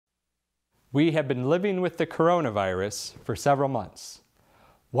We have been living with the coronavirus for several months.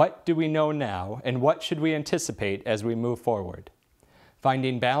 What do we know now, and what should we anticipate as we move forward?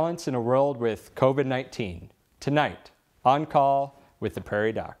 Finding balance in a world with COVID-19. Tonight, On Call with the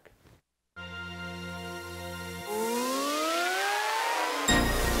Prairie Doc.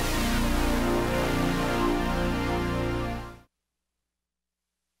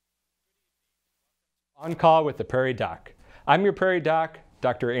 On Call with the Prairie Doc. I'm your Prairie Doc,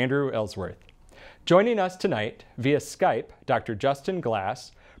 Dr. Andrew Ellsworth. Joining us tonight via Skype, Dr. Justin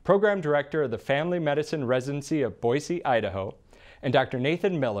Glass, Program Director of the Family Medicine Residency of Boise, Idaho, and Dr.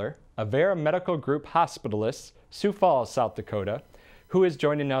 Nathan Miller, Avera Medical Group Hospitalists Sioux Falls, South Dakota, who is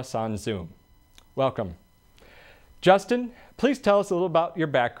joining us on Zoom. Welcome. Justin, please tell us a little about your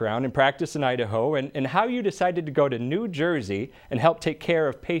background and practice in Idaho and how you decided to go to New Jersey and help take care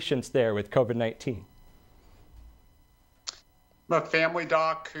of patients there with COVID-19. I'm a family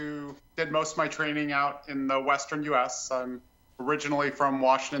doc who did most of my training out in the Western U.S. I'm originally from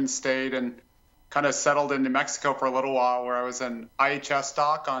Washington State and kind of settled in New Mexico for a little while, where I was an IHS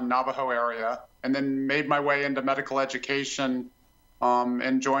doc on Navajo area, and then made my way into medical education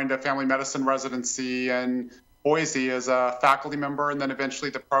and joined a family medicine residency in Boise as a faculty member, and then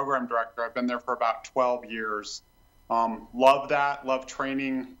eventually the program director. I've been there for about 12 years. Love that, love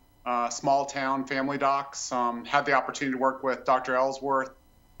training small town family docs. Had the opportunity to work with Dr. Ellsworth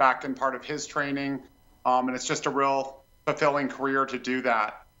back in part of his training, and it's just a real fulfilling career to do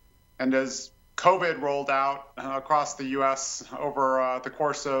that. And as COVID rolled out across the U.S. over the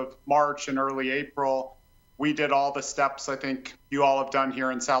course of March and early April, we did all the steps I think you all have done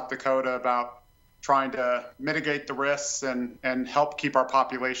here in South Dakota about trying to mitigate the risks and help keep our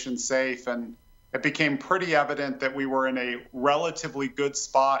population safe. And it became pretty evident that we were in a relatively good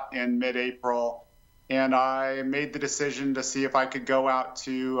spot in mid-April, and I made the decision to see if I could go out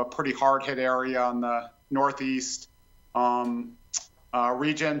to a pretty hard-hit area on the northeast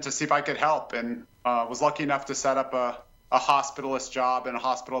region to see if I could help, and was lucky enough to set up a hospitalist job in a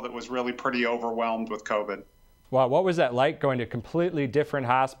hospital that was really pretty overwhelmed with COVID. Wow, what was that like, going to a completely different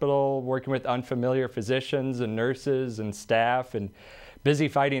hospital, working with unfamiliar physicians and nurses and staff, and busy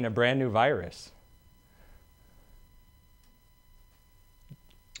fighting a brand new virus?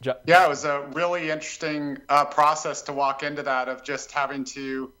 Yeah, it was a really interesting process to walk into that, of just having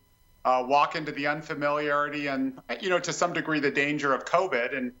to walk into the unfamiliarity and, to some degree, the danger of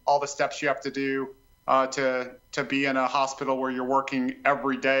COVID and all the steps you have to do to be in a hospital where you're working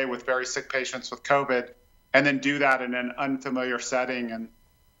every day with very sick patients with COVID, and then do that in an unfamiliar setting. And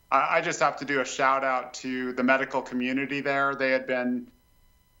I just have to do a shout out to the medical community there. They had been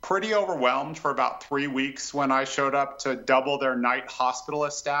pretty overwhelmed for about 3 weeks when I showed up to double their night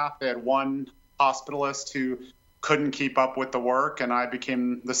hospitalist staff. They had one hospitalist who couldn't keep up with the work, and I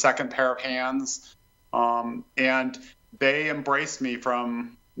became the second pair of hands. And they embraced me,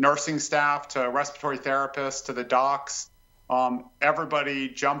 from nursing staff to respiratory therapists to the docs. Everybody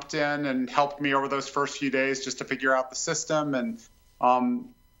jumped in and helped me over those first few days just to figure out the system. And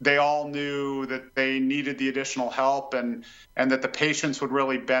they all knew that they needed the additional help, and that the patients would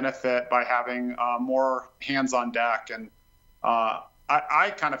really benefit by having more hands on deck. And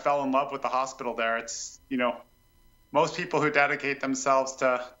I kind of fell in love with the hospital there. It's, most people who dedicate themselves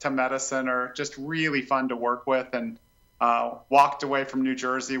to medicine are just really fun to work with, and walked away from New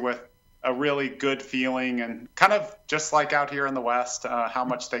Jersey with a really good feeling, and kind of just like out here in the West, how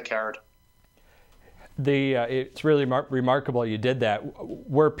much they cared. It's really remarkable you did that.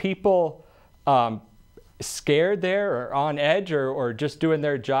 Were people scared there, or on edge, or just doing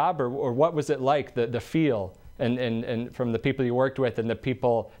their job, or what was it like, the feel and from the people you worked with and the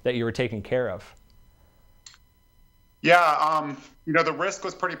people that you were taking care of? Yeah, the risk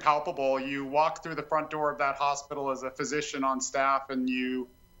was pretty palpable. You walk through the front door of that hospital as a physician on staff, and you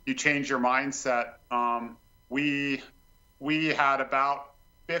change your mindset. We had about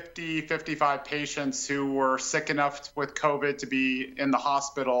 55 patients who were sick enough with COVID to be in the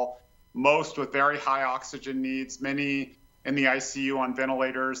hospital, most with very high oxygen needs, many in the ICU on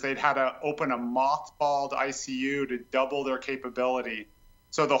ventilators. They'd had to open a mothballed ICU to double their capability.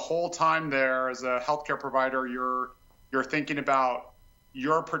 So the whole time there, as a healthcare provider, you're thinking about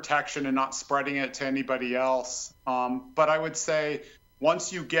your protection and not spreading it to anybody else. But I would say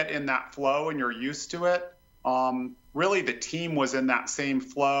once you get in that flow and you're used to it, really the team was in that same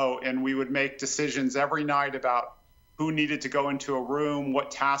flow, and we would make decisions every night about who needed to go into a room,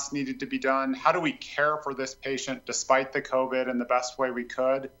 what tasks needed to be done, how do we care for this patient despite the COVID in the best way we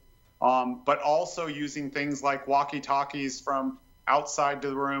could, but also using things like walkie-talkies from outside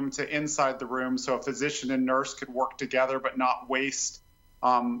the room to inside the room, so a physician and nurse could work together but not waste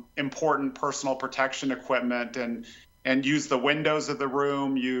important personal protection equipment and use the windows of the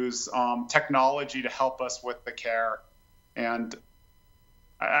room, use technology to help us with the care. And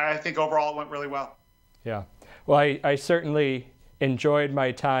I think overall it went really well. Yeah. Well, I certainly enjoyed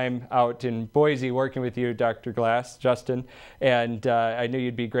my time out in Boise working with you, Dr. Glass, Justin, and I knew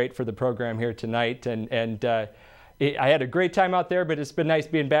you'd be great for the program here tonight. And I had a great time out there, but it's been nice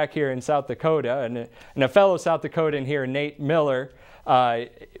being back here in South Dakota. And a fellow South Dakotan here, Nate Miller,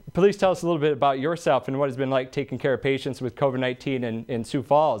 please tell us a little bit about yourself and what it's been like taking care of patients with COVID-19 in Sioux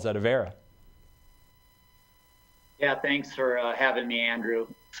Falls at Avera. Yeah, thanks for having me, Andrew.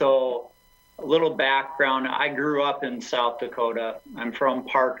 So a little background, I grew up in South Dakota. I'm from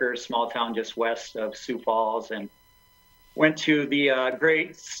Parker, small town just west of Sioux Falls, and went to the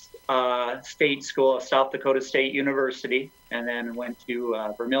great state school of South Dakota State University, and then went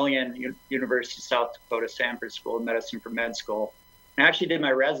to Vermilion University, South Dakota Sanford School of Medicine for med school. I actually did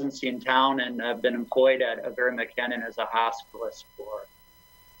my residency in town, and I've been employed at Avera McKinnon as a hospitalist for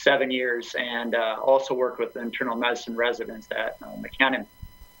 7 years, and also worked with internal medicine residents at McKinnon.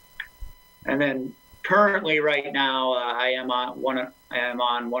 And then currently, right now, I am on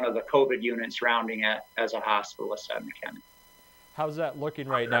one of the COVID units rounding as a hospitalist at McKinnon. How's that looking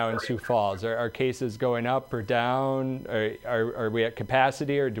right now in Sioux Falls? Are cases going up or down? Are we at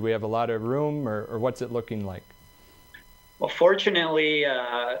capacity, or do we have a lot of room, or what's it looking like? Well, fortunately,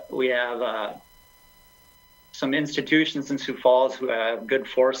 we have some institutions in Sioux Falls who have good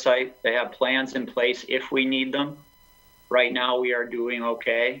foresight. They have plans in place if we need them. Right now, we are doing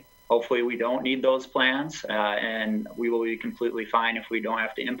okay. Hopefully, we don't need those plans, and we will be completely fine if we don't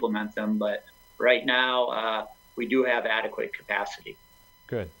have to implement them. But right now, we do have adequate capacity.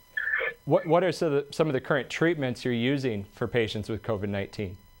 Good. What are some of the current treatments you're using for patients with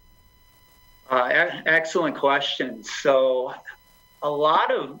COVID-19? Excellent question. So a lot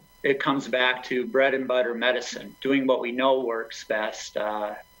of it comes back to bread and butter medicine, doing what we know works best.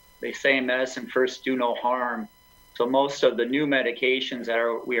 They say in medicine, first do no harm. So most of the new medications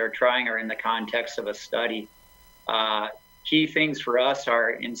that we are trying are in the context of a study. Key things for us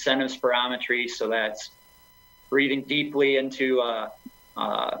are incentive spirometry, so that's breathing deeply into a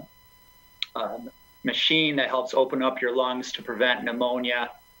machine that helps open up your lungs to prevent pneumonia,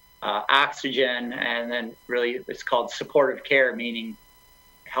 oxygen, and then really it's called supportive care, meaning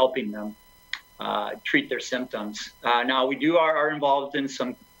helping them treat their symptoms. Now we are involved in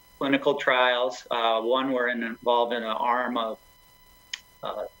some clinical trials. One we're involved in an arm of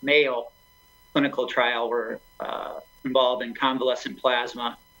Mayo clinical trial. We're involved in convalescent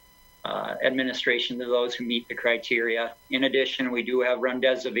plasma administration to those who meet the criteria. In addition, we do have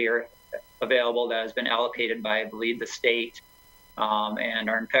remdesivir available that has been allocated by, I believe, the state. And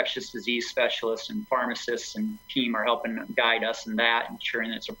our infectious disease specialists and pharmacists and team are helping guide us in that,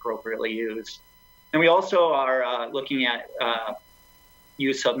 ensuring it's appropriately used. And we also are looking at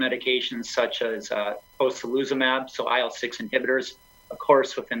use of medications such as tocilizumab, so IL-6 inhibitors, of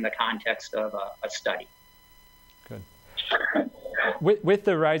course, within the context of a study. Good. With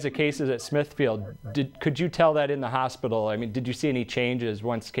the rise of cases at Smithfield, could you tell that in the hospital? I mean, did you see any changes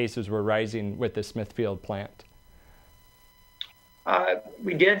once cases were rising with the Smithfield plant?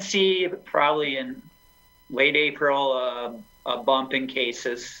 We did see probably in late April a bump in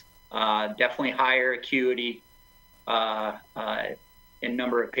cases, definitely higher acuity in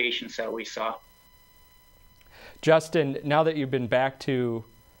number of patients that we saw. Justin, now that you've been back to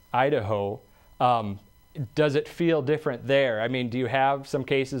Idaho, does it feel different there? I mean, do you have some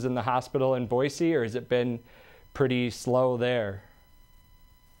cases in the hospital in Boise, or has it been pretty slow there?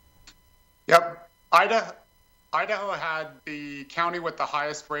 Yep. Idaho had the county with the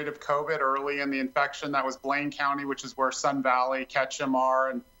highest rate of COVID early in the infection. That was Blaine County, which is where Sun Valley, Ketchum are,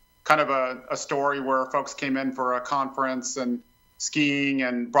 and kind of a story where folks came in for a conference and skiing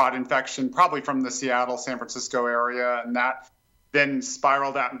and brought infection probably from the Seattle, San Francisco area, and that then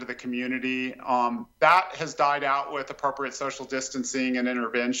spiraled out into the community. That has died out with appropriate social distancing and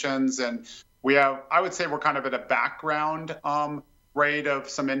interventions. And I would say we're kind of at a background rate of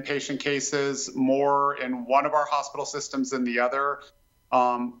some inpatient cases, more in one of our hospital systems than the other.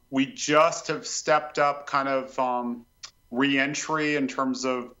 We just have stepped up kind of re-entry in terms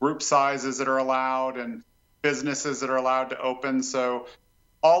of group sizes that are allowed and businesses that are allowed to open. So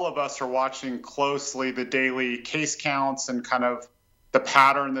all of us are watching closely the daily case counts and kind of the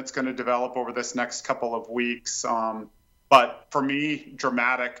pattern that's going to develop over this next couple of weeks. But for me,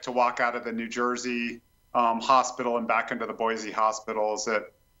 dramatic to walk out of the New Jersey hospital and back into the Boise hospitals,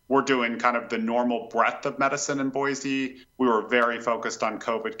 that we're doing kind of the normal breadth of medicine in Boise. We were very focused on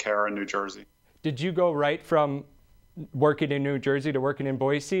COVID care in New Jersey. Did you go right from working in New Jersey to working in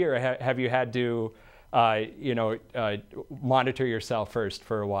Boise, or have you had to, monitor yourself first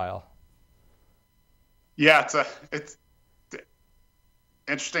for a while? Yeah, it's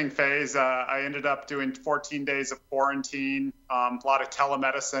interesting phase. I ended up doing 14 days of quarantine, a lot of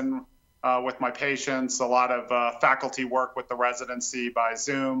telemedicine with my patients, a lot of faculty work with the residency by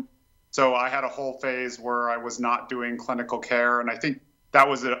Zoom. So I had a whole phase where I was not doing clinical care, and I think that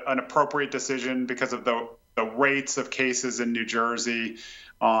was an appropriate decision because of the rates of cases in New Jersey.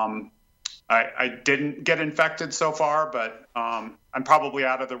 I didn't get infected so far, but I'm probably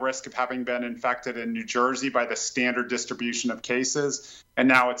out of the risk of having been infected in New Jersey by the standard distribution of cases. And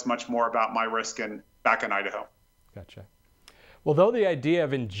now it's much more about my risk back in Idaho. Gotcha. Well, though the idea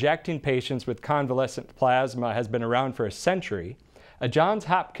of injecting patients with convalescent plasma has been around for a century, a Johns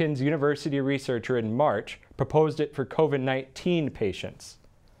Hopkins University researcher in March proposed it for COVID-19 patients.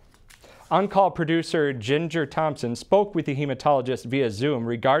 On-call producer Ginger Thompson spoke with the hematologist via Zoom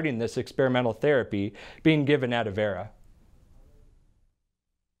regarding this experimental therapy being given at Avera.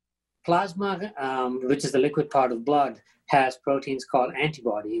 Plasma, which is the liquid part of blood, has proteins called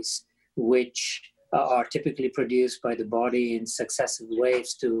antibodies, which are typically produced by the body in successive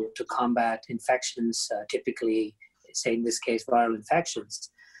waves to combat infections, typically, say in this case, viral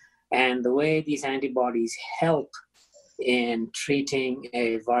infections. And the way these antibodies help in treating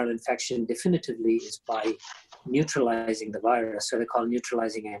a viral infection definitively is by neutralizing the virus, so they're called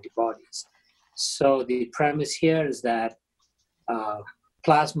neutralizing antibodies. So the premise here is that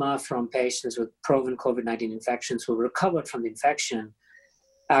plasma from patients with proven COVID-19 infections who recovered from the infection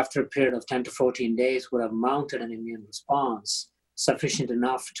after a period of 10 to 14 days would have mounted an immune response sufficient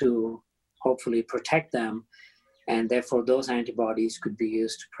enough to hopefully protect them, and therefore those antibodies could be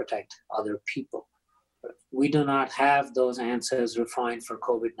used to protect other people. We do not have those answers refined for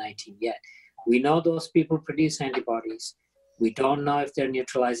COVID-19 yet. We know those people produce antibodies. We don't know if they're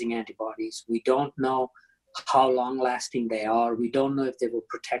neutralizing antibodies. We don't know how long-lasting they are. We don't know if they will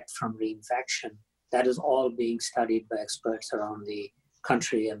protect from reinfection. That is all being studied by experts around the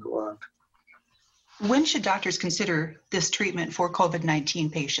country and the world. When should doctors consider this treatment for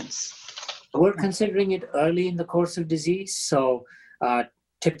COVID-19 patients? We're considering it early in the course of disease. So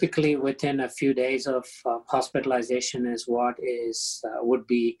typically within a few days of hospitalization is what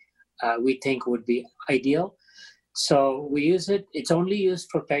we think would be ideal. So we use it. It's only used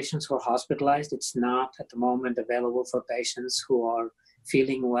for patients who are hospitalized. It's not at the moment available for patients who are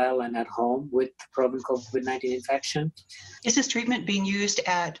feeling well and at home with proven COVID-19 infection. Is this treatment being used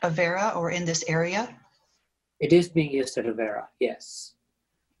at Avera or in this area? It is being used at Avera, yes.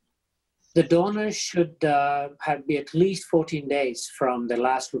 The donors should be at least 14 days from the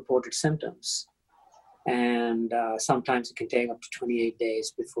last reported symptoms. And sometimes it can take up to 28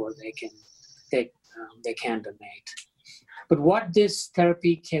 days before they can donate. But what this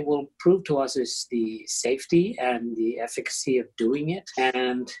therapy will prove to us is the safety and the efficacy of doing it.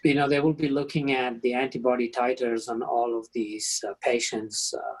 And, they will be looking at the antibody titers on all of these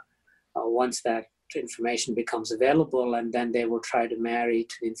patients once that information becomes available, and then they will try to marry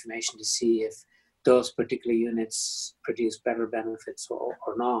to the information to see if those particular units produce better benefits or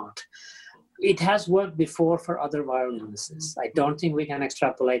not. It has worked before for other viral illnesses. I don't think we can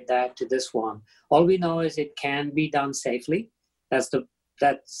extrapolate that to this one. All we know is it can be done safely. That's the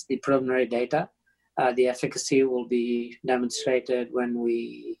preliminary data. The efficacy will be demonstrated when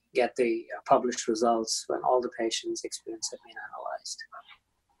we get the published results, when all the patients' experience have been analyzed.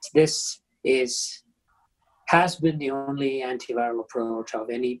 This has been the only antiviral approach of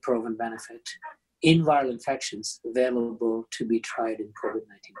any proven benefit in viral infections available to be tried in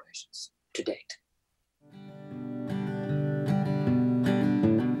COVID-19 patients to date.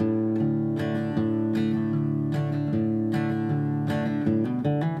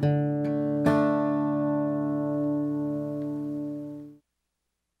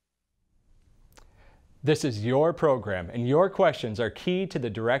 This is your program, and your questions are key to the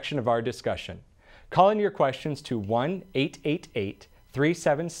direction of our discussion. Call in your questions to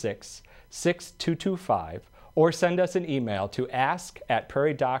 1-888-376-6225 or send us an email to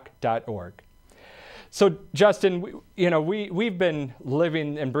ask@prairiedoc.org. So Justin, we've been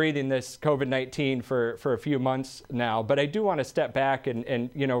living and breathing this COVID-19 for a few months now, but I do want to step back and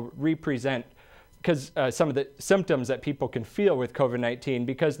represent because some of the symptoms that people can feel with COVID-19,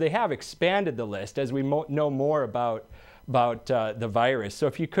 because they have expanded the list as we know more about the virus. So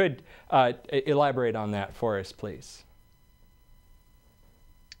if you could elaborate on that for us, please.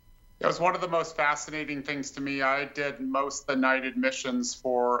 It was one of the most fascinating things to me. I did most of the night admissions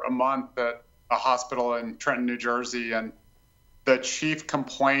for a month at a hospital in Trenton, New Jersey, and the chief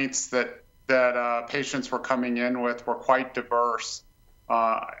complaints that that patients were coming in with were quite diverse.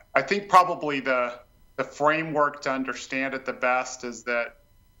 I think probably the framework to understand it the best is that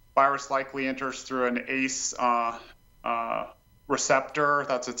virus likely enters through an ACE receptor.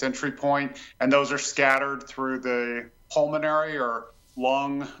 That's its entry point, and those are scattered through the pulmonary or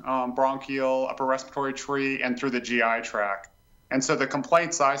lung, bronchial, upper respiratory tree, and through the GI tract. And so the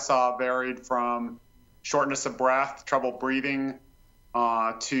complaints I saw varied from shortness of breath, trouble breathing,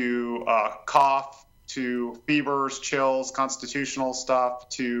 to cough, to fevers, chills, constitutional stuff,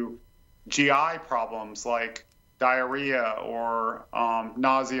 to GI problems like diarrhea or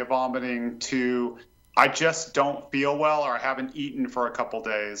nausea, vomiting, to I just don't feel well or I haven't eaten for a couple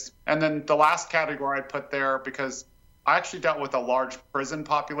days. And then the last category I put there, because I actually dealt with a large prison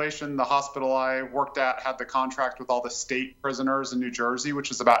population. The hospital I worked at had the contract with all the state prisoners in New Jersey,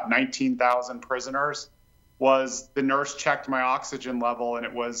 which is about 19,000 prisoners. Was the nurse checked my oxygen level and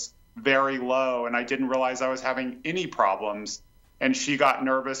it was very low, and I didn't realize I was having any problems. And she got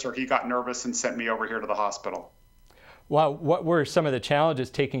nervous, or he got nervous, and sent me over here to the hospital. Wow, what were some of the challenges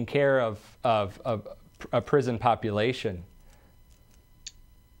taking care of a prison population?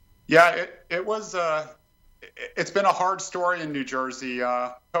 Yeah, it was. It's been a hard story in New Jersey.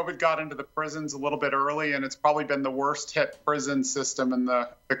 COVID got into the prisons a little bit early, and it's probably been the worst hit prison system in the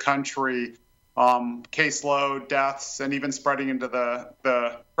country. Caseload, deaths, and even spreading into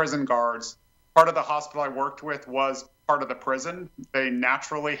the prison guards. Part of the hospital I worked with was part of the prison. They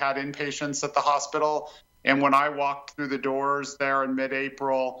naturally had inpatients at the hospital. And when I walked through the doors there in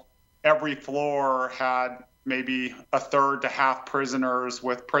mid-April, every floor had maybe a third to half prisoners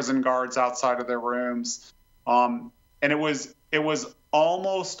with prison guards outside of their rooms. And it was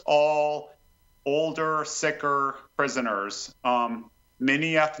almost all older, sicker prisoners.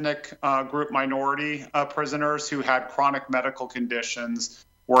 Many ethnic group minority prisoners who had chronic medical conditions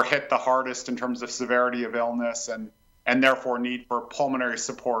were hit the hardest in terms of severity of illness and therefore need for pulmonary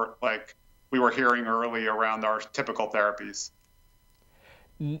support, like we were hearing early around our typical therapies.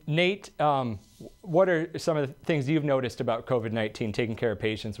 Nate, what are some of the things you've noticed about COVID-19, taking care of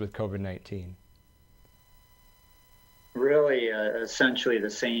patients with COVID-19? Really, essentially the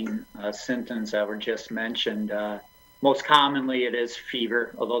same symptoms that were just mentioned. Most commonly, it is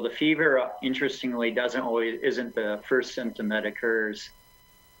fever, although the fever, interestingly, isn't the first symptom that occurs.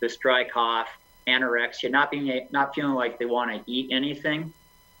 This dry cough, anorexia, not feeling like they want to eat anything.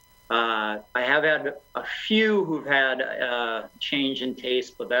 I have had a few who've had change in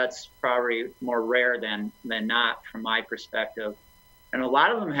taste, but that's probably more rare than not from my perspective. And a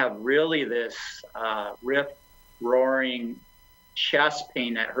lot of them have really this rip-roaring chest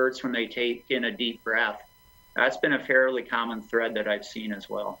pain that hurts when they take in a deep breath. That's been a fairly common thread that I've seen as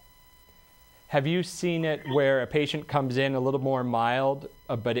well. Have you seen it where a patient comes in a little more mild,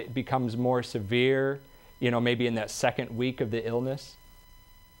 but it becomes more severe, maybe in that second week of the illness?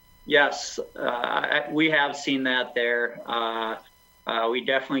 Yes, we have seen that there. We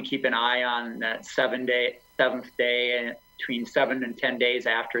definitely keep an eye on that seventh day, between 7 and 10 days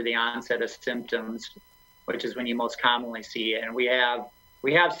after the onset of symptoms, which is when you most commonly see it. And we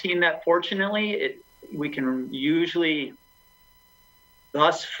have seen that. Fortunately, we can usually,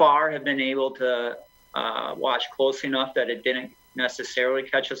 thus far, have been able to watch closely enough that it didn't necessarily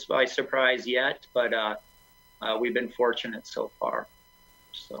catch us by surprise yet, but we've been fortunate so far.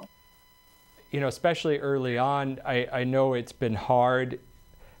 So, especially early on, I know it's been hard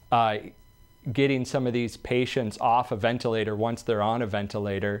getting some of these patients off a ventilator once they're on a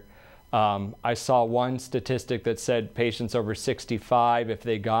ventilator. I saw one statistic that said patients over 65, if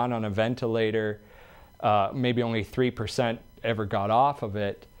they'd gone on a ventilator, maybe only 3% ever got off of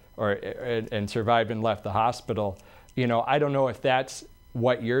it and survived and left the hospital. I don't know if that's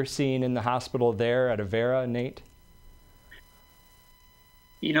what you're seeing in the hospital there at Avera, Nate?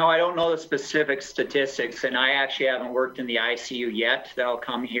 I don't know the specific statistics, and I actually haven't worked in the ICU yet. That'll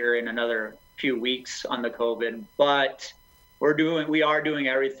come here in another few weeks on the COVID, but we are doing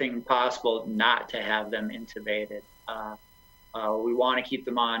everything possible not to have them intubated. We want to keep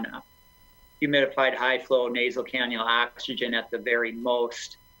them on humidified high flow nasal cannula oxygen at the very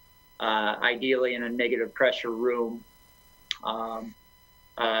most, ideally in a negative pressure room.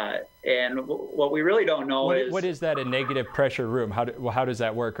 And what we really don't know is... What is that, a negative pressure room? How does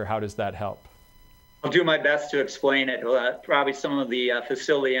that work, or how does that help? I'll do my best to explain it. Probably some of the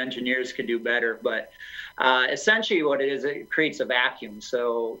facility engineers could do better, but essentially what it is, it creates a vacuum.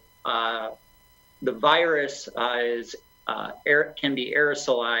 So the virus can be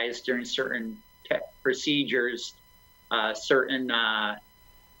aerosolized during certain procedures, certain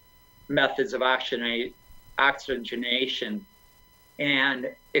methods of oxygenation. and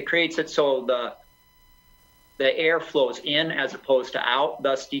it creates it so the air flows in as opposed to out,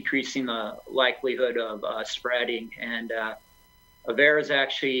 thus decreasing the likelihood of spreading. And Avera's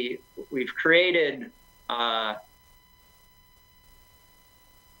actually, we've created a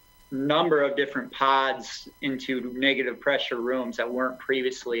number of different pods into negative pressure rooms that weren't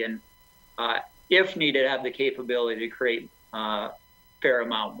previously, and if needed, have the capability to create a fair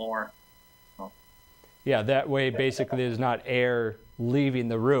amount more. Yeah, that way basically there's not air leaving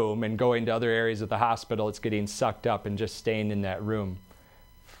the room and going to other areas of the hospital. It's getting sucked up and just staying in that room,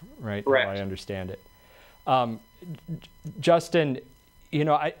 right? Correct. How I understand it. Justin, you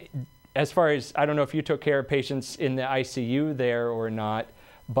know, as far as, I don't know if you took care of patients in the ICU there or not,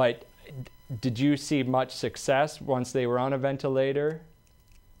 but did you see much success once they were on a ventilator?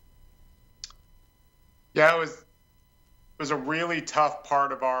 Yeah, it was a really tough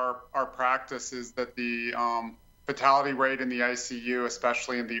part of our practice, is that the fatality rate in the ICU,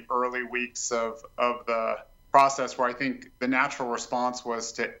 especially in the early weeks of the process, where I think the natural response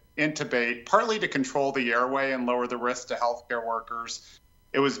was to intubate, partly to control the airway and lower the risk to healthcare workers.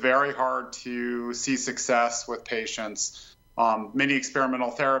 It was very hard to see success with patients. Many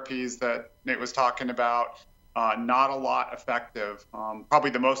experimental therapies that Nate was talking about, not a lot effective. Probably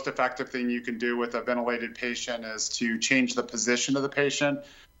the most effective thing you can do with a ventilated patient is to change the position of the patient.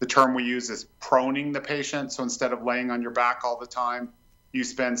 The term we use is proning the patient. So instead of laying on your back all the time, you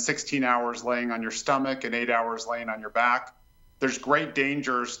spend 16 hours laying on your stomach and 8 hours laying on your back. There's great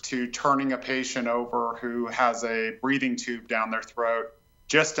dangers to turning a patient over who has a breathing tube down their throat.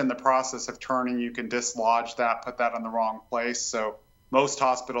 Just in the process of turning, you can dislodge that, put that in the wrong place. So most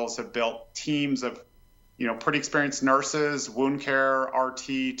hospitals have built teams of, you know, pretty experienced nurses, wound care,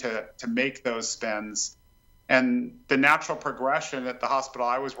 RT to make those spins. And the natural progression at the hospital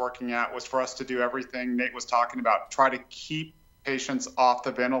I was working at was for us to do everything Nate was talking about, try to keep patients off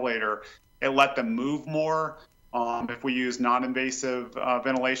the ventilator. It let them move more. If we use non-invasive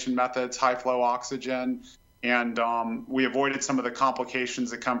ventilation methods, high flow oxygen, and we avoided some of the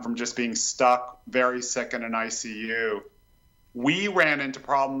complications that come from just being stuck, very sick in an ICU. We ran into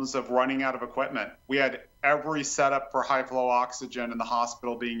problems of running out of equipment. We had every setup for high flow oxygen in the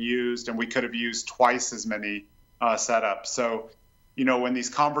hospital being used, and we could have used twice as many setups. So, you know, when these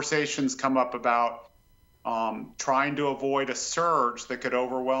conversations come up about trying to avoid a surge that could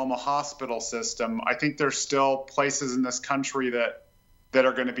overwhelm a hospital system, I think there's still places in this country that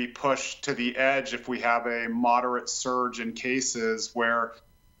are going to be pushed to the edge if we have a moderate surge in cases, where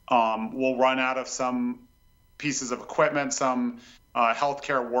we'll run out of some pieces of equipment, some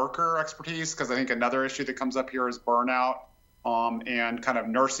healthcare worker expertise, because I think another issue that comes up here is burnout, and kind of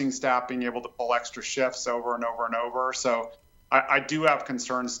nursing staff being able to pull extra shifts over and over and over. So I do have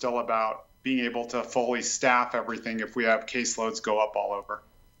concerns still about being able to fully staff everything if we have caseloads go up all over.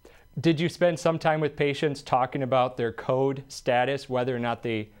 Did you spend some time with patients talking about their code status, whether or not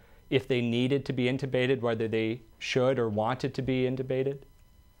if they needed to be intubated, whether they should or wanted to be intubated?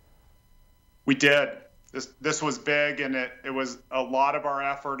 We did. This was big, and it was a lot of our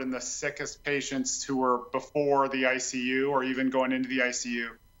effort in the sickest patients who were before the ICU or even going into the ICU.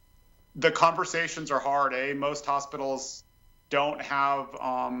 The conversations are hard. Most hospitals don't have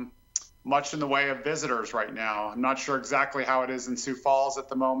much in the way of visitors right now. I'm not sure exactly how it is in Sioux Falls at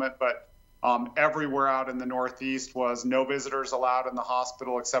the moment, but everywhere out in the Northeast was no visitors allowed in the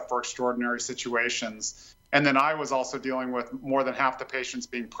hospital except for extraordinary situations. And then I was also dealing with more than half the patients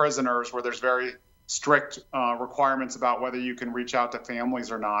being prisoners, where there's very strict requirements about whether you can reach out to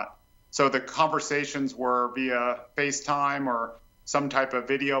families or not. So the conversations were via FaceTime or some type of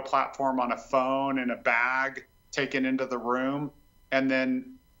video platform on a phone in a bag taken into the room. And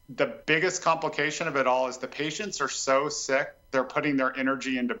then the biggest complication of it all is the patients are so sick, they're putting their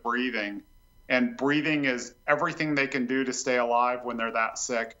energy into breathing. And breathing is everything they can do to stay alive when they're that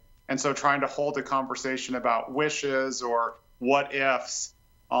sick. And so trying to hold a conversation about wishes or what ifs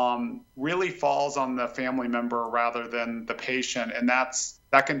really falls on the family member rather than the patient. And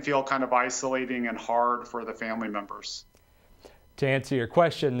that can feel kind of isolating and hard for the family members. To answer your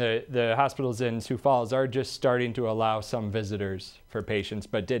question, the hospitals in Sioux Falls are just starting to allow some visitors for patients,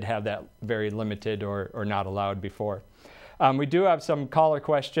 but did have that very limited or not allowed before. We do have some caller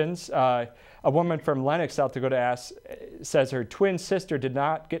questions. A woman from Lenox, South Dakota says her twin sister did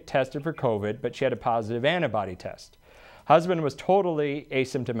not get tested for COVID, but she had a positive antibody test. Husband was totally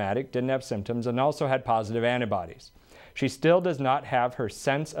asymptomatic, didn't have symptoms, and also had positive antibodies. She still does not have her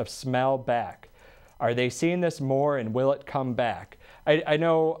sense of smell back. Are they seeing this more, and will it come back? I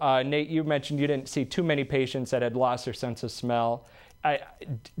know, Nate, you mentioned you didn't see too many patients that had lost their sense of smell.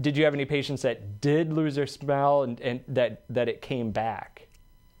 did you have any patients that did lose their smell and that it came back?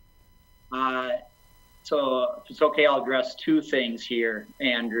 So if it's okay, I'll address two things here,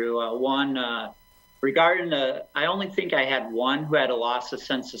 Andrew. One, regarding I only think I had one who had a loss of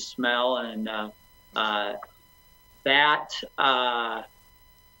sense of smell, and that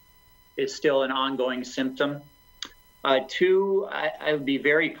is still an ongoing symptom. Two, I would be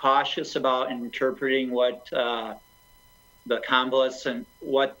very cautious about interpreting what the convalescent,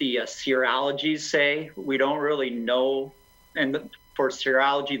 what the serologies say. We don't really know, and for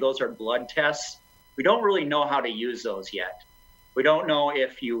serology, those are blood tests. We don't really know how to use those yet. We don't know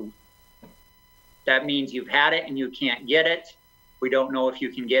if that means you've had it and you can't get it. We don't know if you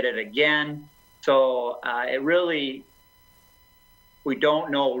can get it again. So we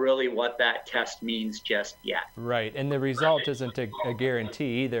don't know really what that test means just yet. Right, and the result isn't a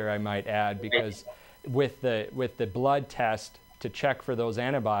guarantee either, I might add, because with the blood test to check for those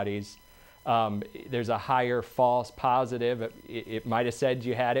antibodies, there's a higher false positive. It might have said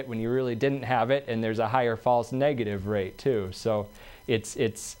you had it when you really didn't have it, and there's a higher false negative rate too. So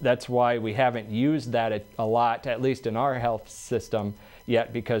that's why we haven't used that a lot, at least in our health system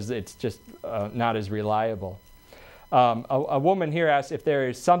yet, because it's just not as reliable. A woman here asks if there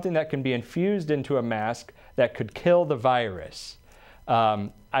is something that can be infused into a mask that could kill the virus.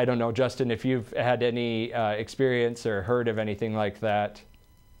 I don't know, Justin, if you've had any experience or heard of anything like that.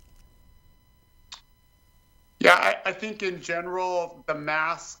 Yeah, I think in general, the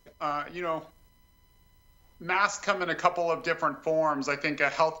mask, masks come in a couple of different forms. I think a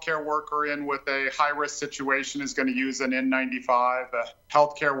healthcare worker in with a high-risk situation is going to use an N95. A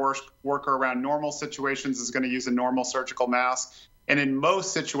healthcare worker around normal situations is going to use a normal surgical mask. And in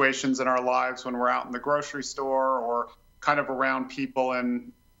most situations in our lives, when we're out in the grocery store or kind of around people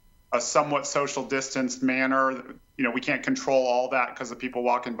in a somewhat social distanced manner, we can't control all that because of people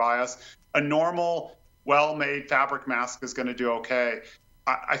walking by us. A normal, well-made fabric mask is going to do okay.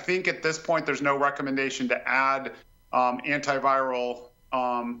 I think at this point, there's no recommendation to add antiviral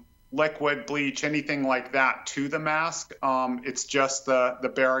liquid, bleach, anything like that to the mask. It's just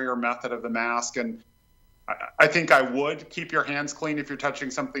the barrier method of the mask. And I think I would keep your hands clean if you're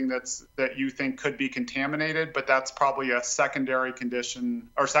touching something that you think could be contaminated, but that's probably a secondary condition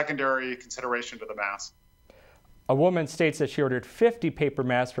or secondary consideration to the mask. A woman states that she ordered 50 paper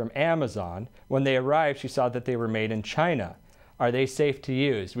masks from Amazon. When they arrived, she saw that they were made in China. Are they safe to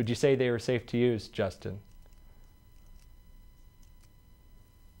use? Would you say they were safe to use, Justin?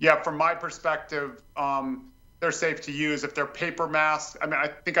 Yeah, from my perspective, they're safe to use. If they're paper masks, I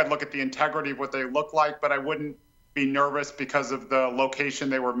think I'd look at the integrity of what they look like, but I wouldn't be nervous because of the location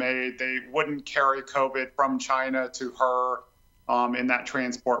they were made. They wouldn't carry COVID from China to her in that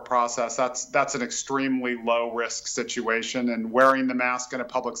transport process. That's an extremely low risk situation, and wearing the mask in a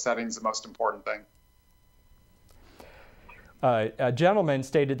public setting is the most important thing. A gentleman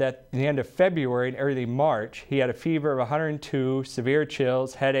stated that at the end of February and early March, he had a fever of 102, severe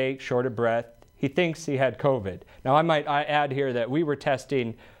chills, headache, short of breath. He thinks he had COVID. Now, I add here that we were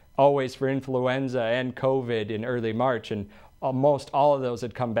testing always for influenza and COVID in early March, and almost all of those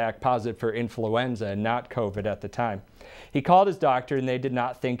had come back positive for influenza and not COVID at the time. He called his doctor, and they did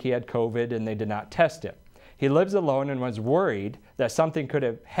not think he had COVID, and they did not test him. He lives alone and was worried that something could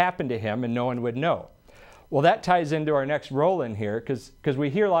have happened to him and no one would know. Well, that ties into our next role in here because we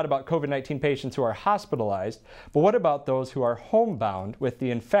hear a lot about COVID-19 patients who are hospitalized, but what about those who are homebound with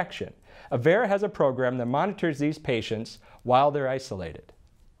the infection? Avera has a program that monitors these patients while they're isolated.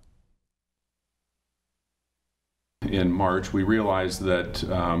 In March, we realized that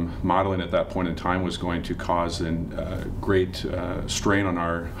modeling at that point in time was going to cause a great strain on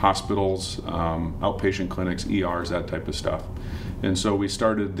our hospitals, outpatient clinics, ERs, that type of stuff. And so we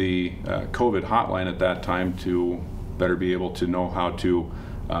started the COVID hotline at that time to better be able to know how to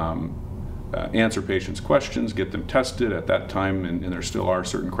answer patients' questions, get them tested at that time, and there still are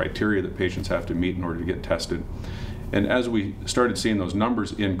certain criteria that patients have to meet in order to get tested. And as we started seeing those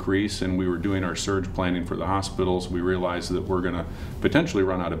numbers increase and we were doing our surge planning for the hospitals, we realized that we're going to potentially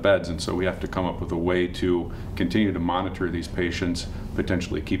run out of beds, and so we have to come up with a way to continue to monitor these patients,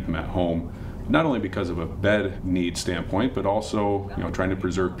 potentially keep them at home, not only because of a bed need standpoint, but also trying to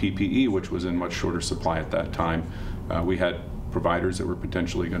preserve PPE, which was in much shorter supply at that time. We had providers that were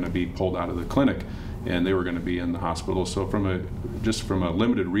potentially going to be pulled out of the clinic, and they were going to be in the hospital. So from a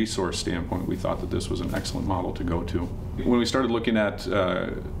limited resource standpoint, we thought that this was an excellent model to go to. When we started looking at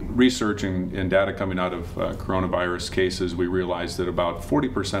research and data coming out of coronavirus cases, we realized that about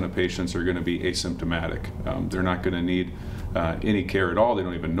 40% of patients are going to be asymptomatic. They're not going to need any care at all. They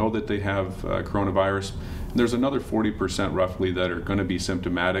don't even know that they have coronavirus. And there's another 40% roughly that are going to be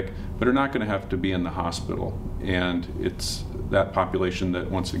symptomatic, but are not going to have to be in the hospital. And it's that population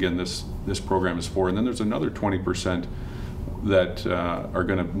that, once again, this program is for. And then there's another 20% that are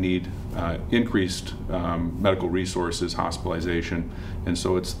going to need increased medical resources, hospitalization. And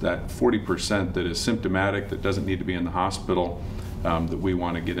so it's that 40% that is symptomatic, that doesn't need to be in the hospital, that we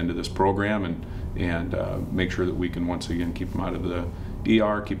want to get into this program and make sure that we can, once again, keep them out of the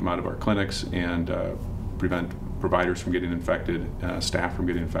ER, keep them out of our clinics, and prevent providers from getting infected, staff from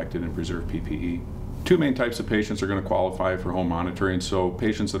getting infected, and preserve PPE. Two main types of patients are going to qualify for home monitoring. So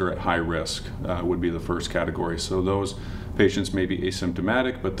patients that are at high risk would be the first category. So those patients may be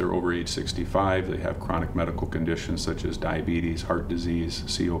asymptomatic, but they're over age 65. They have chronic medical conditions such as diabetes, heart disease,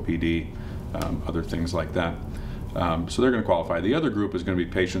 COPD, other things like that. So they're going to qualify. The other group is going to be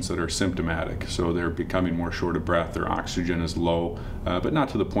patients that are symptomatic. So they're becoming more short of breath, their oxygen is low, but not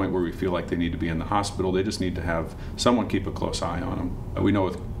to the point where we feel like they need to be in the hospital. They just need to have someone keep a close eye on them. We know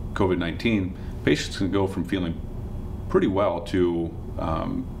with COVID-19, patients can go from feeling pretty well to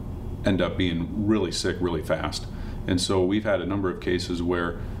end up being really sick really fast. And so we've had a number of cases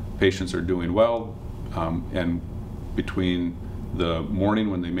where patients are doing well, and between the morning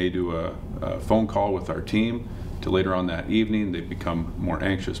when they may do a phone call with our team to later on that evening, they become more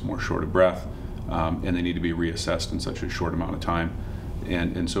anxious, more short of breath, and they need to be reassessed in such a short amount of time.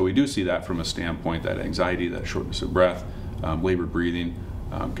 And so we do see that from a standpoint, that anxiety, that shortness of breath, labored breathing,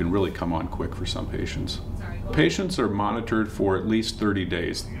 can really come on quick for some patients. Patients are monitored for at least 30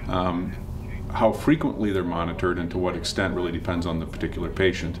 days. How frequently they're monitored and to what extent really depends on the particular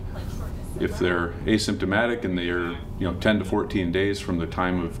patient. If they're asymptomatic and they are 10 to 14 days from the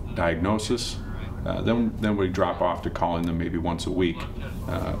time of diagnosis, then we drop off to calling them maybe once a week.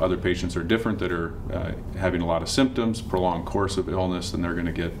 Other patients are different, that are having a lot of symptoms, prolonged course of illness, and they're going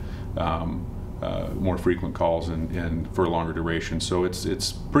to get more frequent calls and for a longer duration. So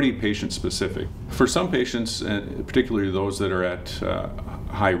it's pretty patient specific. For some patients, particularly those that are at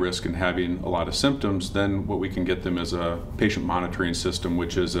high risk and having a lot of symptoms, then what we can get them is a patient monitoring system,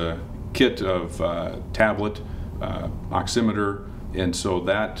 which is a kit of tablet, oximeter, and so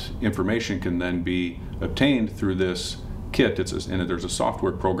that information can then be obtained through this kit. And there's a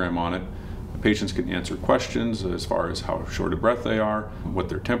software program on it. Patients can answer questions as far as how short of breath they are, what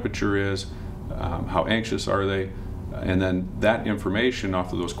their temperature is, how anxious are they, and then that information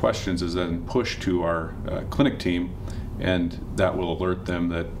off of those questions is then pushed to our clinic team, and that will alert them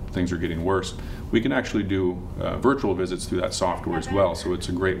that things are getting worse. We can actually do virtual visits through that software as well, so it's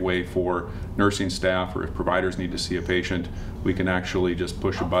a great way for nursing staff, or if providers need to see a patient, we can actually just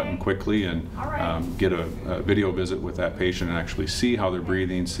push a button quickly and get a video visit with that patient and actually see how they're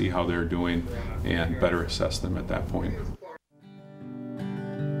breathing, see how they're doing, and better assess them at that point.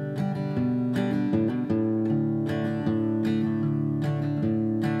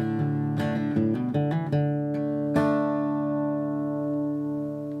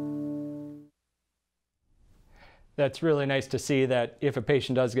 That's really nice to see that if a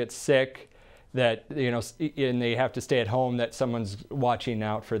patient does get sick, that and they have to stay at home, that someone's watching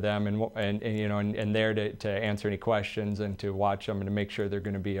out for them and there to answer any questions and to watch them and to make sure they're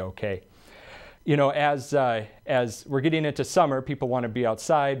going to be okay. As we're getting into summer, people want to be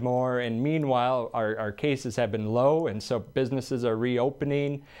outside more, and meanwhile our cases have been low, and so businesses are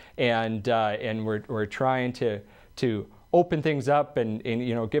reopening, and we're trying to open things up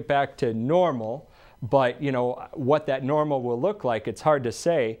and get back to normal. But what that normal will look like, it's hard to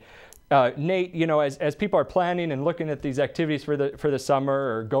say. Nate, as people are planning and looking at these activities for the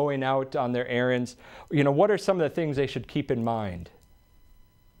summer or going out on their errands, what are some of the things they should keep in mind?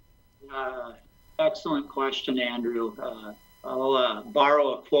 Excellent question, Andrew. I'll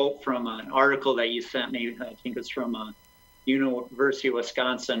borrow a quote from an article that you sent me. I think it's from a University of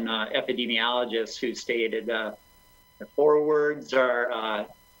Wisconsin epidemiologist who stated the 4 words are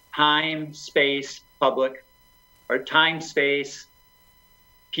time, space, public, or time, space,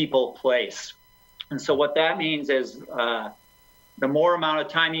 people, place. And so what that means is the more amount of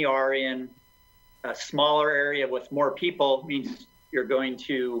time you are in a smaller area with more people means you're going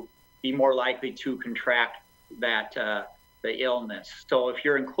to be more likely to contract that the illness. So if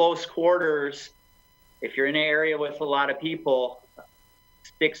you're in close quarters, if you're in an area with a lot of people,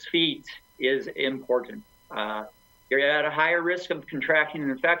 6 feet is important. You're at a higher risk of contracting an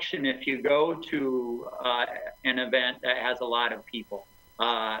infection if you go to an event that has a lot of people.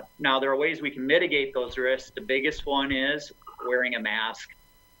 Now, there are ways we can mitigate those risks. The biggest one is wearing a mask.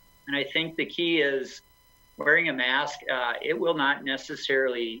 And I think the key is wearing a mask. It will not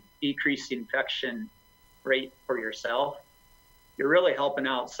necessarily decrease the infection rate for yourself, you're really helping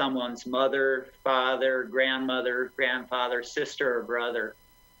out someone's mother, father, grandmother, grandfather, sister, or brother.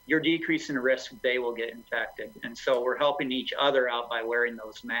 You're decreasing the risk they will get infected. And so we're helping each other out by wearing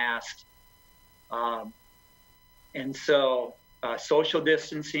those masks. And so social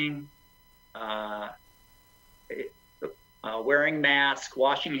distancing, wearing masks,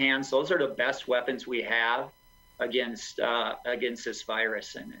 washing hands, those are the best weapons we have against this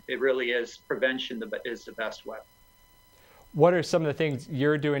virus. And it really is, prevention is the best weapon. What are some of the things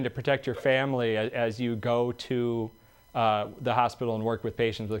you're doing to protect your family as you go to the hospital and work with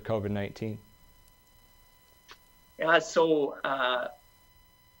patients with COVID-19? Yeah, so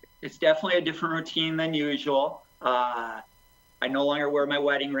it's definitely a different routine than usual. I no longer wear my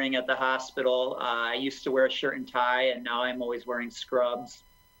wedding ring at the hospital. I used to wear a shirt and tie, and now I'm always wearing scrubs.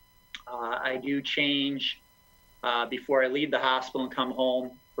 I do change before I leave the hospital and come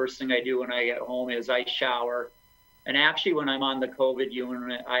home. First thing I do when I get home is I shower. And actually, when I'm on the COVID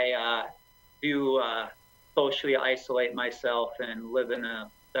unit, I do socially isolate myself and live in a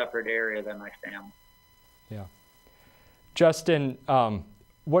separate area than my family. Yeah. Justin,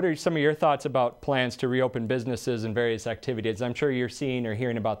 what are some of your thoughts about plans to reopen businesses and various activities? I'm sure you're seeing or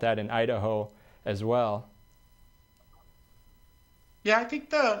hearing about that in Idaho as well. Yeah, I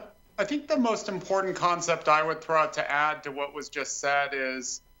think the most important concept I would throw out to add to what was just said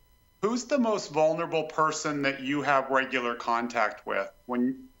is, who's the most vulnerable person that you have regular contact with?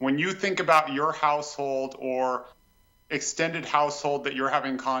 When you think about your household or extended household that you're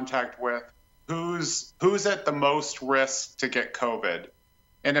having contact with, who's at the most risk to get COVID?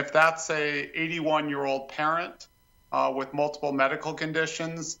 And if that's a 81-year-old parent with multiple medical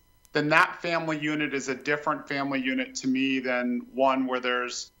conditions, then that family unit is a different family unit to me than one where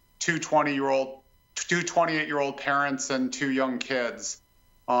there's two 28-year-old parents and two young kids.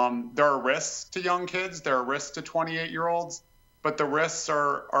 There are risks to young kids, there are risks to 28-year-olds, but the risks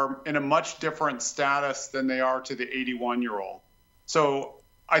are in a much different status than they are to the 81-year-old. So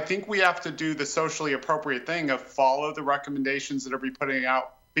I think we have to do the socially appropriate thing of follow the recommendations that are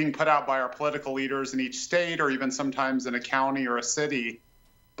being put out by our political leaders in each state, or even sometimes in a county or a city.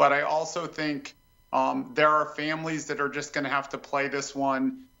 But I also think there are families that are just going to have to play this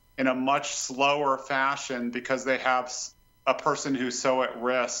one in a much slower fashion because they have a person who's so at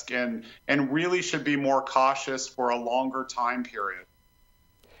risk and really should be more cautious for a longer time period.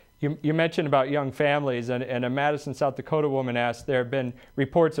 You mentioned about young families, and a Madison, South Dakota woman asked, there have been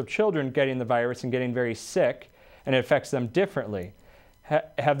reports of children getting the virus and getting very sick, and it affects them differently.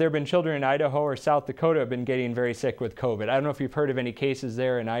 Have there been children in Idaho or South Dakota who have been getting very sick with COVID? I don't know if you've heard of any cases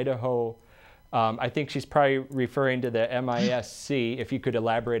there in Idaho. I think she's probably referring to the MISC. If you could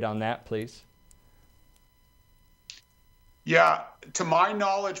elaborate on that, please. Yeah, to my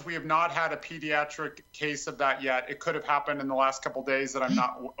knowledge, we have not had a pediatric case of that yet. It could have happened in the last couple of days that I'm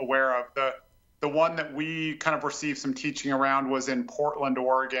not aware of. The one that we kind of received some teaching around was in Portland,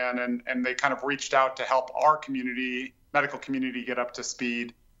 Oregon, and they kind of reached out to help our community, medical community, get up to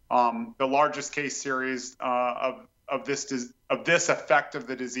speed. The largest case series of this effect of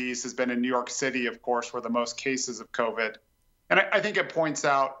the disease has been in New York City, of course, where the most cases of COVID. And I think it points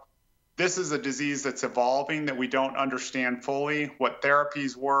out this is a disease that's evolving, that we don't understand fully what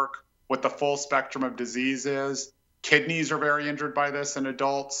therapies work, what the full spectrum of disease is. Kidneys are very injured by this in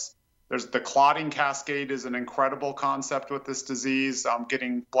adults. There's the clotting cascade is an incredible concept with this disease,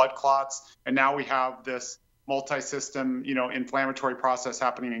 getting blood clots. And now we have this multi-system, inflammatory process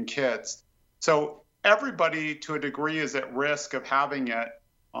happening in kids. So everybody to a degree is at risk of having it.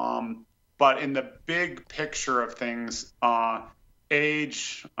 But in the big picture of things,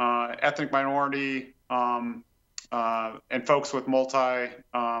 age, ethnic minority, and folks with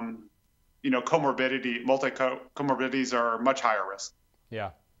comorbidities are much higher risk.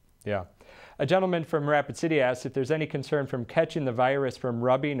 Yeah. A gentleman from Rapid City asked if there's any concern from catching the virus from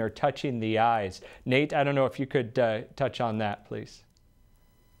rubbing or touching the eyes. Nate, I don't know if you could touch on that, please.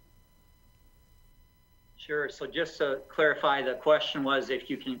 Sure. So just to clarify, the question was if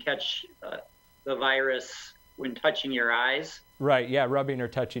you can catch the virus when touching your eyes. Right, yeah, rubbing or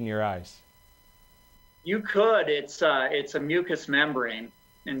touching your eyes. You could. It's a mucous membrane,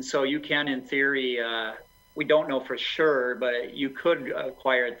 and so you can, in theory, we don't know for sure, but you could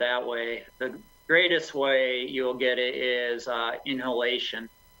acquire it that way. The greatest way you'll get it is inhalation,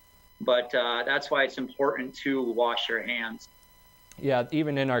 but that's why it's important to wash your hands. Yeah,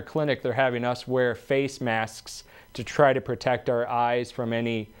 even in our clinic, they're having us wear face masks to try to protect our eyes from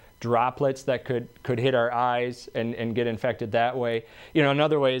any droplets that could hit our eyes and get infected that way.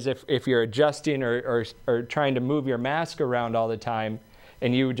 Another way is if you're adjusting or trying to move your mask around all the time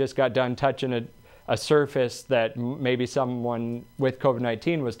and you just got done touching a surface that maybe someone with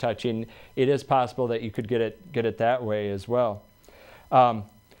COVID-19 was touching, it is possible that you could get it that way as well.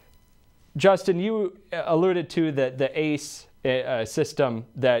 Justin, you alluded to the ACE system,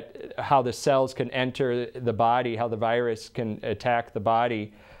 that how the cells can enter the body, how the virus can attack the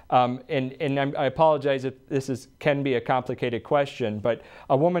body. And I apologize if this can be a complicated question, but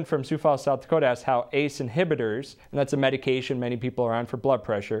a woman from Sioux Falls, South Dakota asked how ACE inhibitors, and that's a medication many people are on for blood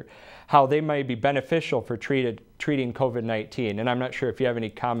pressure, how they might be beneficial for treating COVID-19. And I'm not sure if you have any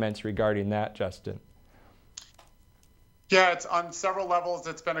comments regarding that, Justin. Yeah, it's on several levels.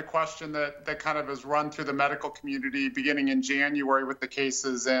 It's been a question that kind of has run through the medical community beginning in January with the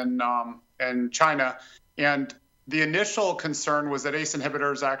cases in China. And the initial concern was that ACE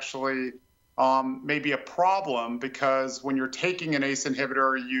inhibitors actually may be a problem, because when you're taking an ACE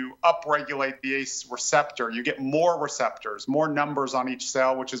inhibitor, you upregulate the ACE receptor. You get more receptors, more numbers on each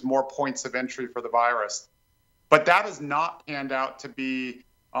cell, which is more points of entry for the virus. But that has not panned out to be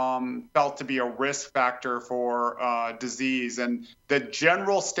felt to be a risk factor for disease. And the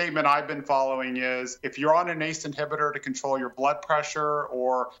general statement I've been following is, if you're on an ACE inhibitor to control your blood pressure,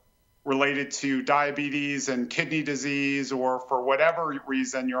 or related to diabetes and kidney disease, or for whatever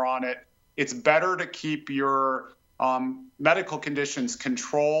reason you're on it, it's better to keep your medical conditions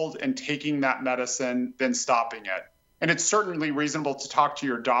controlled and taking that medicine than stopping it. And it's certainly reasonable to talk to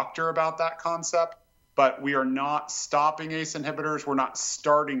your doctor about that concept, but we are not stopping ACE inhibitors. We're not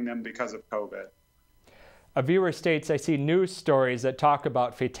starting them because of COVID. A viewer states, I see news stories that talk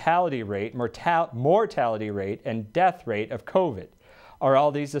about fatality rate, mortality rate, and death rate of COVID. Are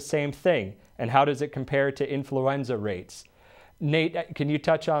all these the same thing? And how does it compare to influenza rates? Nate, can you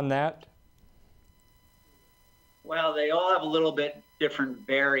touch on that? Well, they all have a little bit different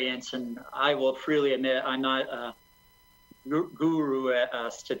variants, and I will freely admit I'm not a guru at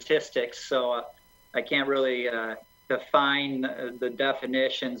statistics, so I can't really define the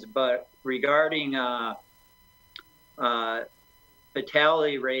definitions. But regarding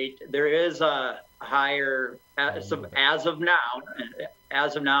fatality rate, there is a higher, as of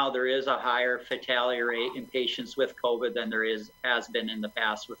now, there is a higher fatality rate in patients with COVID than there has been in the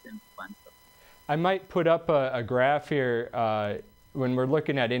past with influenza. I might put up a graph here when we're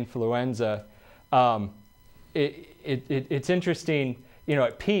looking at influenza. It's interesting, you know,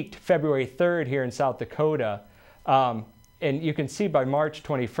 it peaked February 3rd here in South Dakota, and you can see by March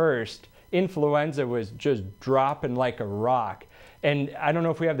 21st, influenza was just dropping like a rock. And I don't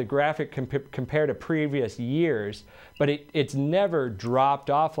know if we have the graphic compared to previous years, but it's never dropped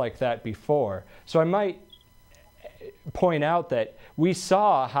off like that before. So I might point out that we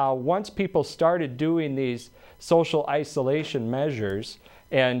saw how once people started doing these social isolation measures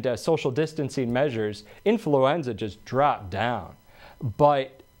and social distancing measures, influenza just dropped down.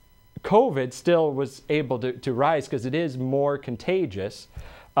 But COVID still was able to rise because it is more contagious.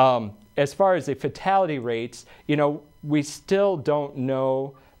 As far as the fatality rates, you know, we still don't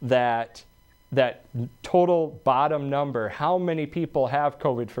know that total bottom number, how many people have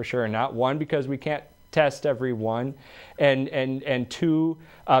COVID for sure. Not one, because we can't test everyone, and two,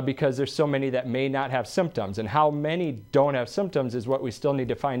 because there's so many that may not have symptoms. And how many don't have symptoms is what we still need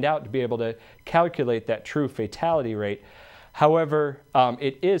to find out to be able to calculate that true fatality rate. However,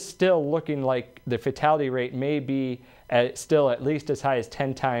 it is still looking like the fatality rate may be still at least as high as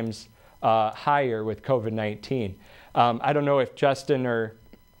 10 times higher with COVID-19. I don't know if Justin or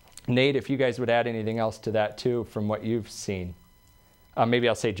Nate, if you guys would add anything else to that too from what you've seen. Maybe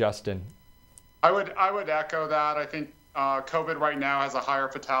I'll say Justin. I would echo that. I think COVID right now has a higher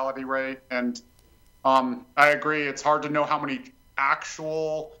fatality rate, and I agree. It's hard to know how many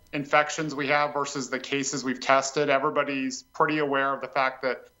actual infections we have versus the cases we've tested. Everybody's pretty aware of the fact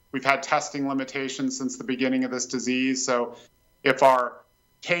that we've had testing limitations since the beginning of this disease. So if our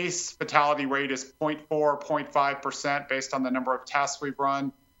case fatality rate is 0.4, 0.5% based on the number of tests we've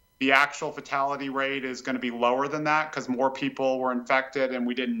run, the actual fatality rate is going to be lower than that because more people were infected and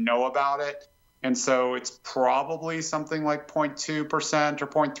we didn't know about it. And so it's probably something like 0.2% or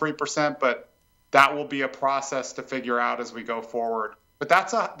 0.3%, but that will be a process to figure out as we go forward. But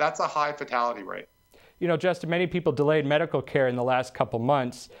that's a high fatality rate. You know, Justin, many people delayed medical care in the last couple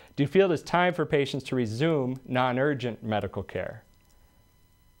months. Do you feel it's time for patients to resume non-urgent medical care?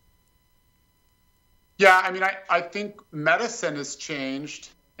 Yeah, I mean, I think medicine has changed.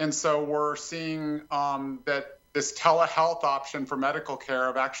 And so we're seeing that this telehealth option for medical care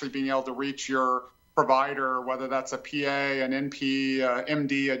of actually being able to reach your provider, whether that's a PA, an NP,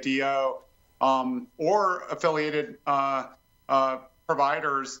 MD, a DO, or affiliated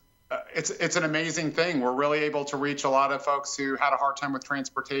providers, it's an amazing thing. We're really able to reach a lot of folks who had a hard time with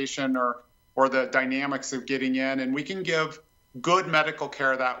transportation or or the dynamics of getting in, and we can give good medical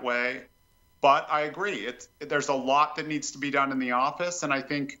care that way. But I agree, there's a lot that needs to be done in the office, and I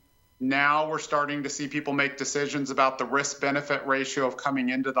think now we're starting to see people make decisions about the risk-benefit ratio of coming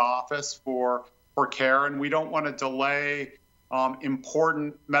into the office for care, and we don't want to delay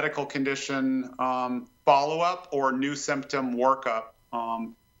important medical condition follow-up or new symptom workup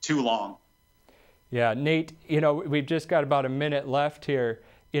too long. Yeah, Nate, we've just got about a minute left here.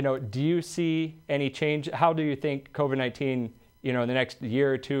 Do you see any change? How do you think COVID-19, in the next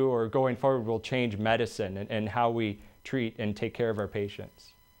year or two or going forward will change medicine and how we treat and take care of our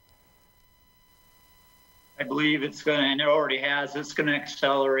patients? I believe it's going to, and it already has, it's going to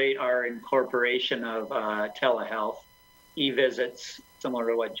accelerate our incorporation of telehealth, e-visits,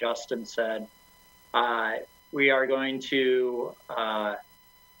 similar to what Justin said. We are going to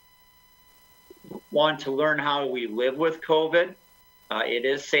want to learn how we live with COVID. It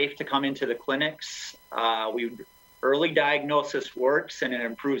is safe to come into the clinics. Early diagnosis works and it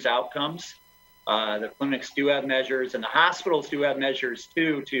improves outcomes. The clinics do have measures, and the hospitals do have measures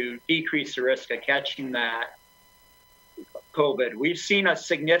too to decrease the risk of catching that COVID. We've seen a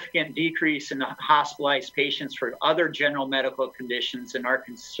significant decrease in the hospitalized patients for other general medical conditions, and our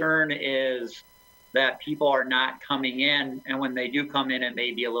concern is that people are not coming in, and when they do come in, it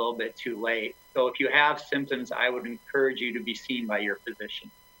may be a little bit too late. So if you have symptoms, I would encourage you to be seen by your physician.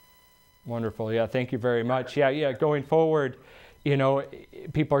 Wonderful. Yeah, thank you very much. Yeah, going forward,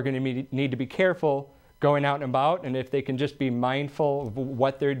 people are going to need to be careful going out and about, and if they can just be mindful of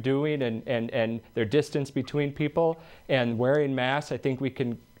what they're doing and their distance between people and wearing masks, I think we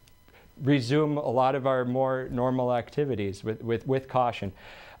can resume a lot of our more normal activities with caution.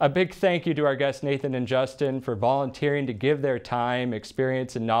 A big thank you to our guests Nathan and Justin for volunteering to give their time,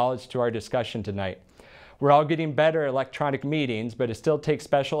 experience, and knowledge to our discussion tonight. We're all getting better at electronic meetings, but it still takes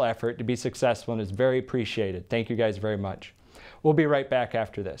special effort to be successful and is very appreciated. Thank you guys very much. We'll be right back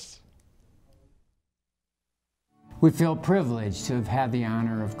after this. We feel privileged to have had the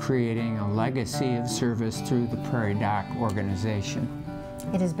honor of creating a legacy of service through the Prairie Doc organization.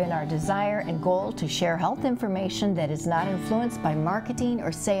 It has been our desire and goal to share health information that is not influenced by marketing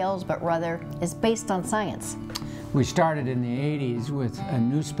or sales, but rather is based on science. We started in the 80s with a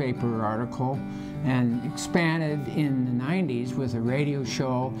newspaper article and expanded in the 90s with a radio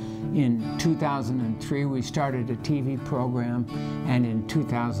show. In 2003, we started a TV program, and in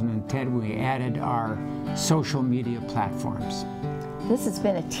 2010, we added our social media platforms. This has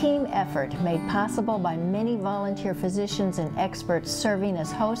been a team effort made possible by many volunteer physicians and experts serving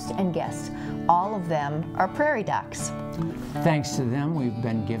as hosts and guests. All of them are Prairie Docs. Thanks to them, we've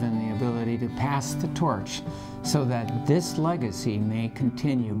been given the ability to pass the torch so that this legacy may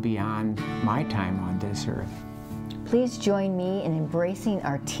continue beyond my time on this earth. Please join me in embracing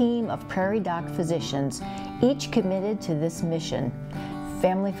our team of Prairie Doc physicians, each committed to this mission.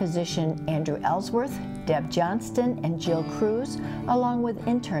 Family physician Andrew Ellsworth, Deb Johnston, and Jill Cruz, along with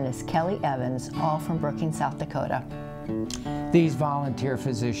internist Kelly Evans, all from Brookings, South Dakota. These volunteer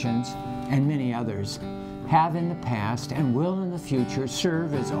physicians, and many others, have in the past and will in the future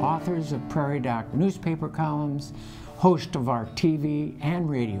serve as authors of Prairie Doc newspaper columns, host of our TV and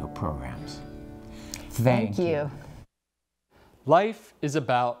radio programs. Thank you. Life is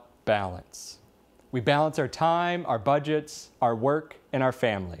about balance. We balance our time, our budgets, our work, and our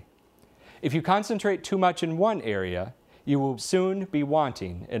family. If you concentrate too much in one area, you will soon be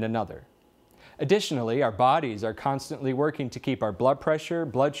wanting in another. Additionally, our bodies are constantly working to keep our blood pressure,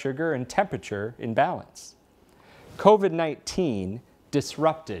 blood sugar, and temperature in balance. COVID-19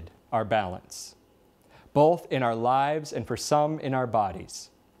 disrupted our balance, both in our lives and for some in our bodies.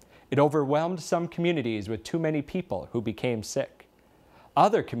 It overwhelmed some communities with too many people who became sick.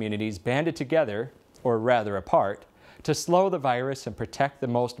 Other communities banded together, or rather apart, to slow the virus and protect the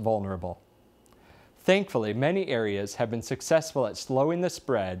most vulnerable. Thankfully, many areas have been successful at slowing the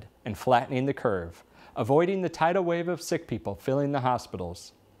spread and flattening the curve, avoiding the tidal wave of sick people filling the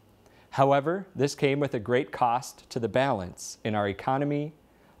hospitals. However, this came with a great cost to the balance in our economy,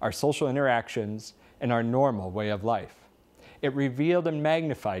 our social interactions, and our normal way of life. It revealed and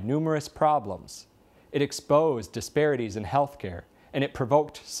magnified numerous problems. It exposed disparities in healthcare, and it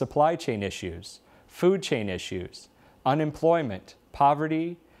provoked supply chain issues, food chain issues, unemployment,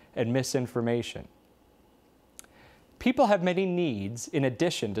 poverty, and misinformation. People have many needs in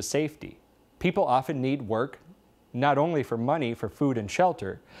addition to safety. People often need work not only for money, for food and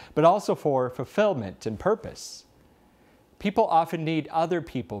shelter, but also for fulfillment and purpose. People often need other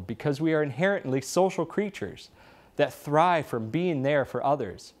people because we are inherently social creatures that thrive from being there for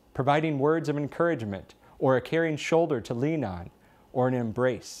others, providing words of encouragement or a caring shoulder to lean on or an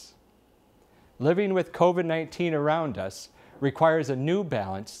embrace. living with COVID-19 around us requires a new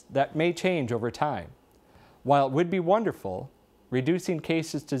balance that may change over time. While it would be wonderful, reducing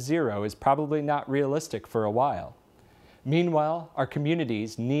cases to zero is probably not realistic for a while. Meanwhile, our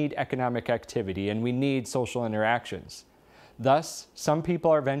communities need economic activity and we need social interactions. Thus, some people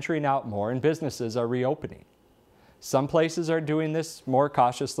are venturing out more and businesses are reopening. Some places are doing this more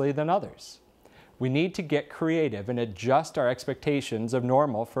cautiously than others. We need to get creative and adjust our expectations of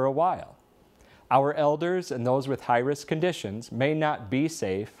normal for a while. Our elders and those with high-risk conditions may not be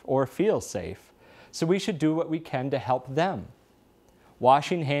safe or feel safe, so we should do what we can to help them.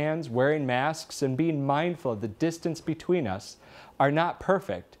 Washing hands, wearing masks, and being mindful of the distance between us are not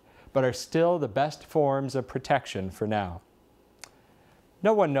perfect, but are still the best forms of protection for now.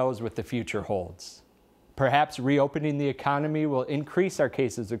 No one knows what the future holds. Perhaps reopening the economy will increase our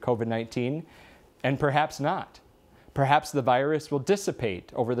cases of COVID-19, and perhaps not. Perhaps the virus will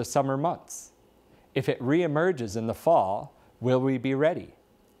dissipate over the summer months. If it reemerges in the fall, will we be ready?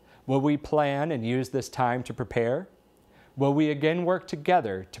 Will we plan and use this time to prepare? Will we again work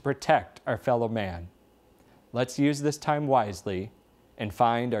together to protect our fellow man? Let's use this time wisely and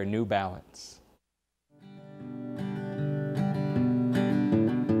find our new balance.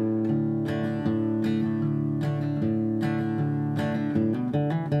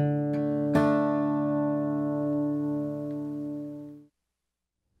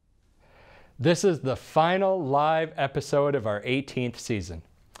 This is the final live episode of our 18th season.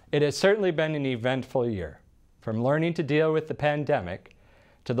 It has certainly been an eventful year, from learning to deal with the pandemic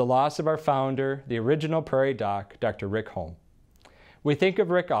to the loss of our founder, the original Prairie Doc, Dr. Rick Holm. We think of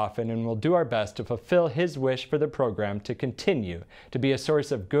Rick often and will do our best to fulfill his wish for the program to continue to be a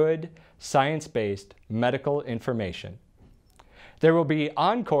source of good, science-based medical information. There will be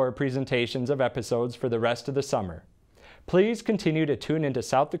encore presentations of episodes for the rest of the summer. Please continue to tune into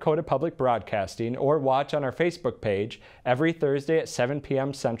South Dakota Public Broadcasting or watch on our Facebook page every Thursday at 7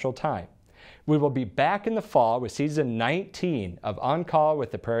 p.m. Central Time. We will be back in the fall with season 19 of On Call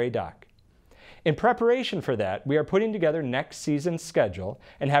with the Prairie Doc. In preparation for that, we are putting together next season's schedule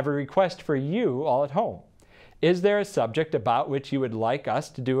and have a request for you all at home. Is there a subject about which you would like us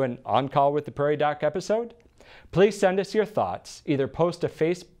to do an On Call with the Prairie Doc episode? Please send us your thoughts, either post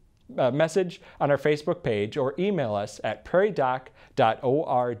a message on our Facebook page or email us at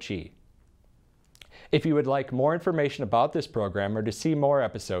prairiedoc.org. If you would like more information about this program or to see more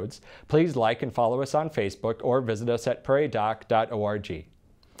episodes, please like and follow us on Facebook or visit us at prairiedoc.org.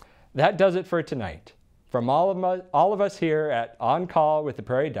 That does it for tonight. From all of us here at On Call with the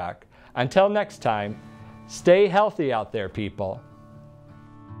Prairie Doc, until next time, stay healthy out there, people.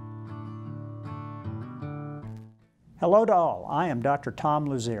 Hello to all. I am Dr. Tom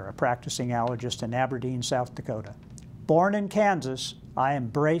Luzier, a practicing allergist in Aberdeen, South Dakota. Born in Kansas, I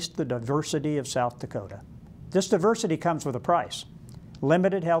embraced the diversity of South Dakota. This diversity comes with a price: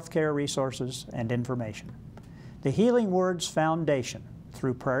 limited healthcare resources and information. The Healing Words Foundation,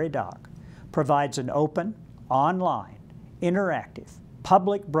 through Prairie Doc, provides an open, online, interactive,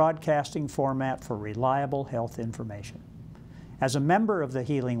 public broadcasting format for reliable health information. As a member of the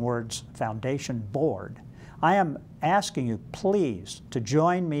Healing Words Foundation Board, I am asking you please to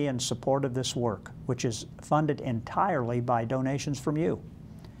join me in support of this work, which is funded entirely by donations from you.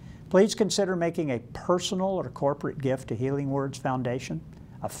 Please consider making a personal or corporate gift to Healing Words Foundation,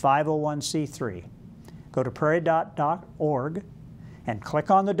 a 501c3. Go to prairiedoc.org and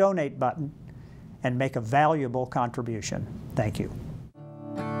click on the donate button and make a valuable contribution. Thank you.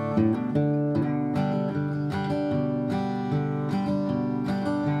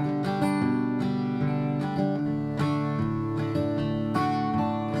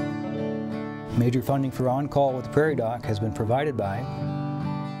 Major funding for On Call with the Prairie Doc has been provided by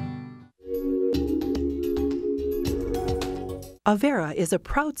Avera is a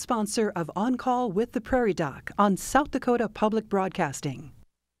proud sponsor of On Call with the Prairie Doc on South Dakota Public Broadcasting.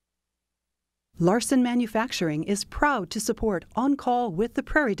 Larson Manufacturing is proud to support On Call with the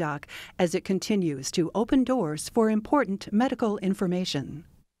Prairie Doc as it continues to open doors for important medical information.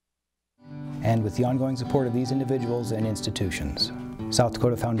 And with the ongoing support of these individuals and institutions: South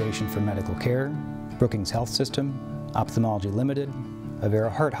Dakota Foundation for Medical Care, Brookings Health System, Ophthalmology Limited, Avera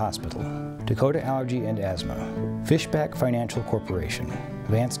Heart Hospital, Dakota Allergy and Asthma, Fishback Financial Corporation,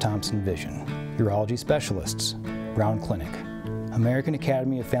 Vance Thompson Vision, Urology Specialists, Brown Clinic, American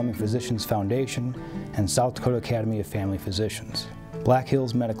Academy of Family Physicians Foundation, and South Dakota Academy of Family Physicians, Black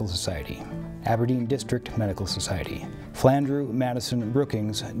Hills Medical Society, Aberdeen District Medical Society, Flandreau Madison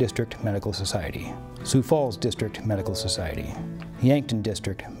Brookings District Medical Society, Sioux Falls District Medical Society, Yankton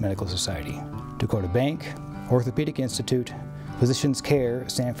District Medical Society, Dakota Bank, Orthopedic Institute, Physicians Care,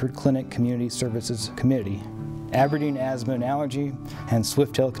 Sanford Clinic Community Services Committee, Aberdeen Asthma and Allergy, and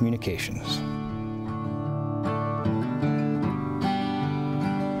Swiftel Communications.